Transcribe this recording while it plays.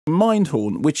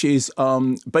Mindhorn, which is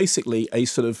basically a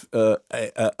sort of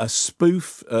a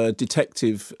spoof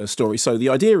detective story. So the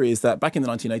idea is that back in the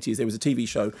 1980s, there was a TV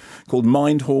show called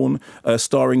Mindhorn,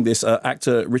 starring this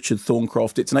actor Richard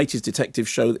Thorncroft. It's an 80s detective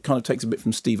show that kind of takes a bit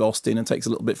from Steve Austin and takes a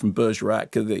little bit from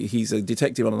Bergerac. He's a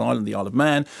detective on an island, the Isle of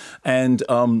Man, and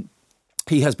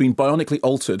he has been bionically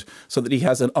altered so that he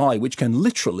has an eye which can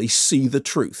literally see the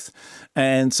truth.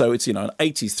 And so it's, you know, an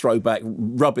 80s throwback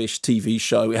rubbish TV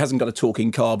show. It hasn't got a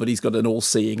talking car, but he's got an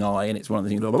all-seeing eye, and it's one of the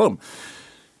things. Blah, blah, blah.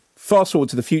 Fast forward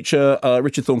to the future,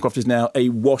 Richard Thorncroft is now a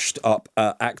washed-up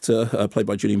actor, played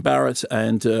by Julian Barrett,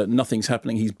 and nothing's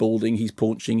happening. He's balding, he's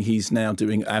paunching, he's now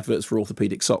doing adverts for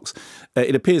orthopaedic socks.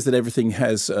 It appears that everything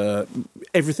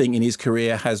in his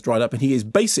career has dried up, and he is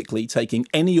basically taking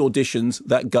any auditions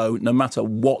that go, no matter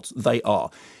what they are.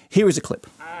 Here is a clip.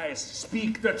 I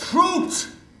speak the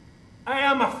truth. I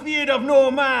am afeard of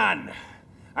no man.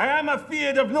 I am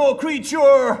afeard of no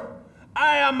creature.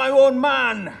 I am my own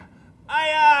man. I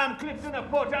am Clifton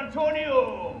of Port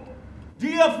Antonio. Do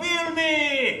you feel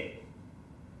me?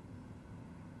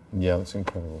 Yeah, that's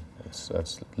incredible.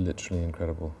 That's literally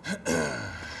incredible.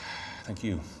 Thank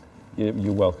you.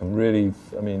 You're welcome. Really,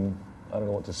 I mean, I don't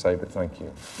know what to say, but thank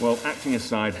you. Well, acting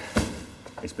aside,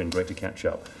 it's been great to catch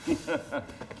up.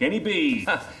 Kenny B.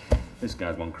 This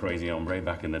guy's one crazy hombre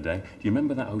back in the day. Do you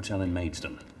remember that hotel in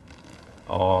Maidstone?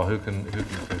 Oh, who can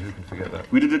forget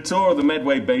that? We did a tour of the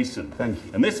Medway Basin. Thank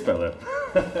you. And this fella,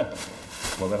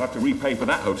 well, they'll have to repay for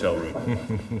that hotel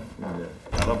room.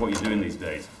 I love what you're doing these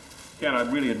days. Ken, I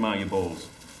really admire your balls.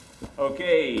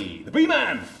 Okay, the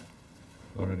Bee-Man.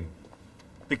 Already.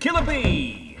 The Killer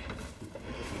Bee.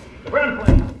 The Brown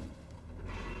Plate.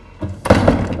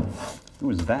 Who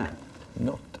was that?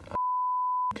 Not a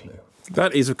clue.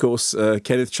 That is, of course,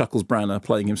 Kenneth Chuckles Branagh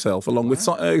playing himself, along with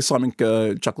Simon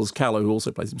Chuckles Callow, who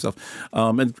also plays himself,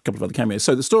 and a couple of other cameos.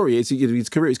 So the story is his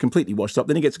career is completely washed up.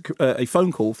 Then he gets a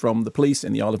phone call from the police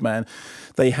in the Isle of Man.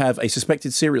 They have a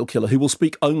suspected serial killer who will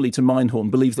speak only to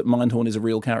Mindhorn, believes that Mindhorn is a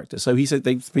real character. So he said,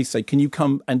 the police say, can you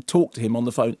come and talk to him on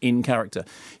the phone in character?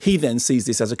 He then sees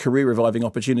this as a career-reviving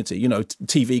opportunity. You know,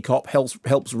 TV cop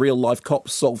helps real-life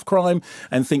cops solve crime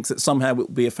and thinks that somehow it will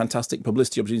be a fantastic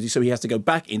publicity opportunity. So he has to go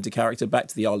back into character, back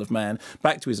to the Isle of Man,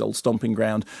 back to his old stomping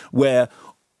ground, where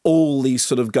all these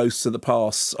sort of ghosts of the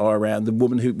past are around. The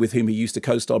woman with whom he used to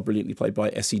co-star, brilliantly played by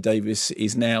Essie Davis,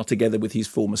 is now together with his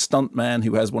former stuntman,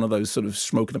 who has one of those sort of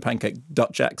smoking a pancake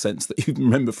Dutch accents that you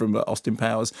remember from Austin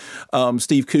Powers.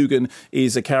 Steve Coogan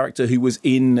is a character who was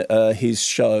in his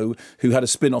show, who had a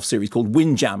spin-off series called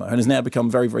Windjammer, and has now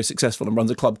become very, very successful and runs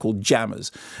a club called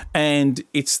Jammers. And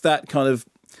it's that kind of...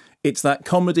 It's that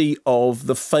comedy of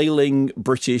the failing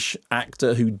British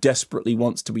actor who desperately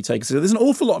wants to be taken. So there's an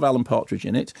awful lot of Alan Partridge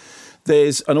in it.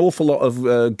 There's an awful lot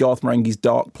of Garth Marenghi's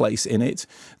Dark Place in it.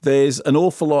 There's an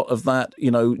awful lot of that, you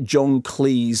know, John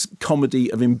Cleese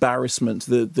comedy of embarrassment,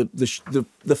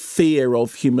 the fear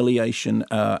of humiliation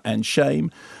and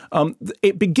shame.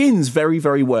 It begins very,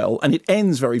 very well, and it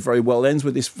ends very, very well. It ends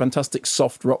with this fantastic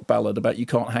soft rock ballad about "You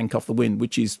Can't Handcuff the Wind,"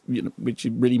 which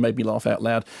really made me laugh out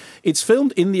loud. It's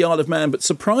filmed in the Isle of Man, but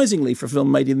surprisingly for a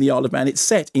film made in the Isle of Man, it's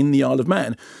set in the Isle of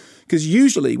Man. Because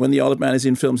usually when the Isle of Man is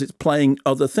in films, it's playing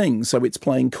other things. So it's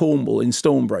playing Cornwall in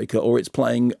Stormbreaker, or it's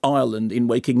playing Ireland in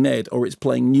Waking Ned, or it's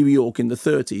playing New York in the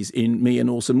 30s in Me and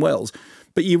Orson Welles.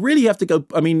 But you really have to go,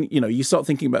 I mean, you know, you start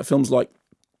thinking about films like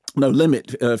No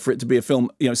Limit for it to be a film,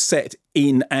 you know, set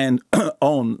in and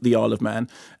on the Isle of Man.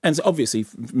 And so obviously,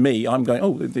 for me, I'm going,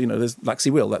 oh, you know, there's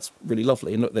Laxey Will, that's really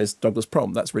lovely. And look, there's Douglas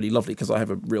Prom, that's really lovely, because I have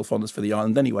a real fondness for the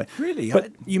island anyway. Really?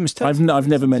 But you must have... I've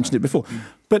never mentioned it before.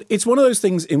 But it's one of those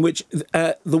things in which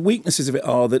the weaknesses of it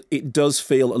are that it does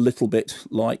feel a little bit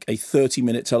like a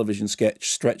 30-minute television sketch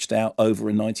stretched out over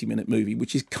a 90-minute movie,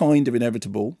 which is kind of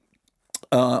inevitable.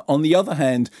 On the other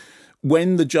hand,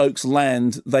 when the jokes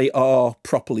land, they are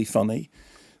properly funny.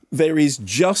 There is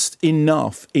just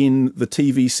enough in the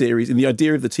TV series, in the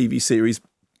idea of the TV series,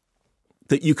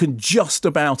 that you can just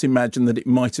about imagine that it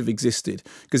might have existed.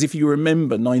 Because if you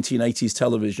remember 1980s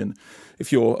television,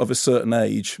 if you're of a certain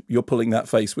age, you're pulling that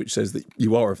face which says that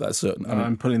you are of that certain age.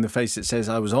 I'm pulling the face that says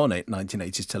I was on it,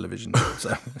 1980s television.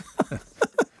 So.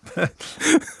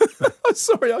 I'm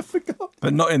sorry, I forgot.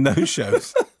 But not in those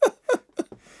shows.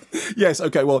 Yes,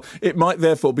 okay, well, it might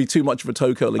therefore be too much of a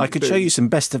toe-curling I could show you some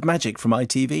Best of Magic from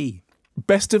ITV.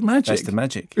 Best of Magic? Best of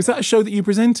Magic. Is that a show that you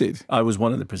presented? I was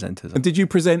one of the presenters. And did you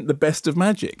present the Best of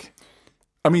Magic?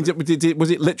 I mean,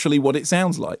 was it literally what it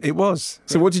sounds like? It was.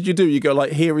 So what did you do? You go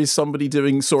like, here is somebody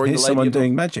doing Soaring the Lady. Here's someone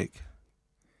doing magic.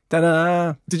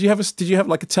 Ta-da! Did you have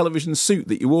like a television suit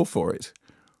that you wore for it?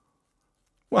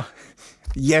 Well,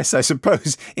 Yes, I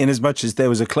suppose, in as much as there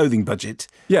was a clothing budget.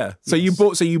 Yeah. So you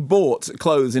bought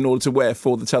clothes in order to wear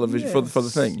for the television for the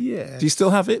thing. Yeah. Do you still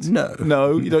have it? No.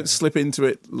 No. You don't slip into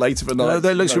it later for night. No,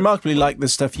 that looks remarkably like the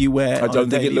stuff you wear. I don't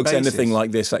think it looks basis. anything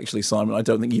like this, actually, Simon. I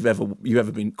don't think you've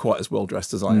ever been quite as well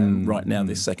dressed as I am right now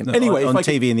this second. Anyway, on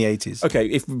TV in the 80s.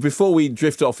 Okay, before we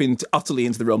drift off utterly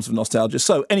into the realms of nostalgia.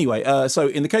 So anyway, so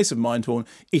in the case of Mindhorn,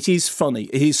 it is funny.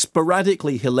 It is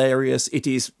sporadically hilarious. It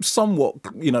is somewhat,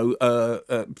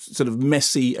 sort of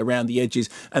messy around the edges,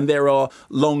 and there are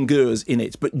longueurs in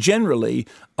it. But generally,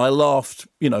 I laughed,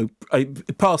 I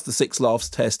passed the 6 laughs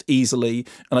test easily,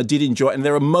 and I did enjoy it. And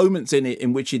there are moments in it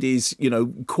in which it is,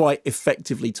 quite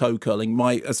effectively toe curling.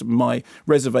 My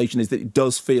reservation is that it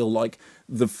does feel like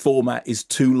the format is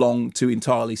too long to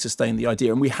entirely sustain the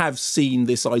idea. And we have seen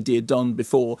this idea done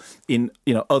before in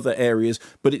other areas,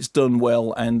 but it's done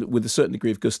well and with a certain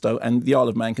degree of gusto. And the Isle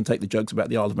of Man can take the jokes about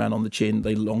the Isle of Man on the chin.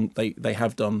 They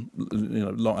have done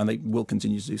long, and they will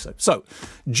continue to do so. So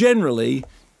generally,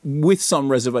 with some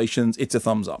reservations, it's a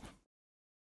thumbs up.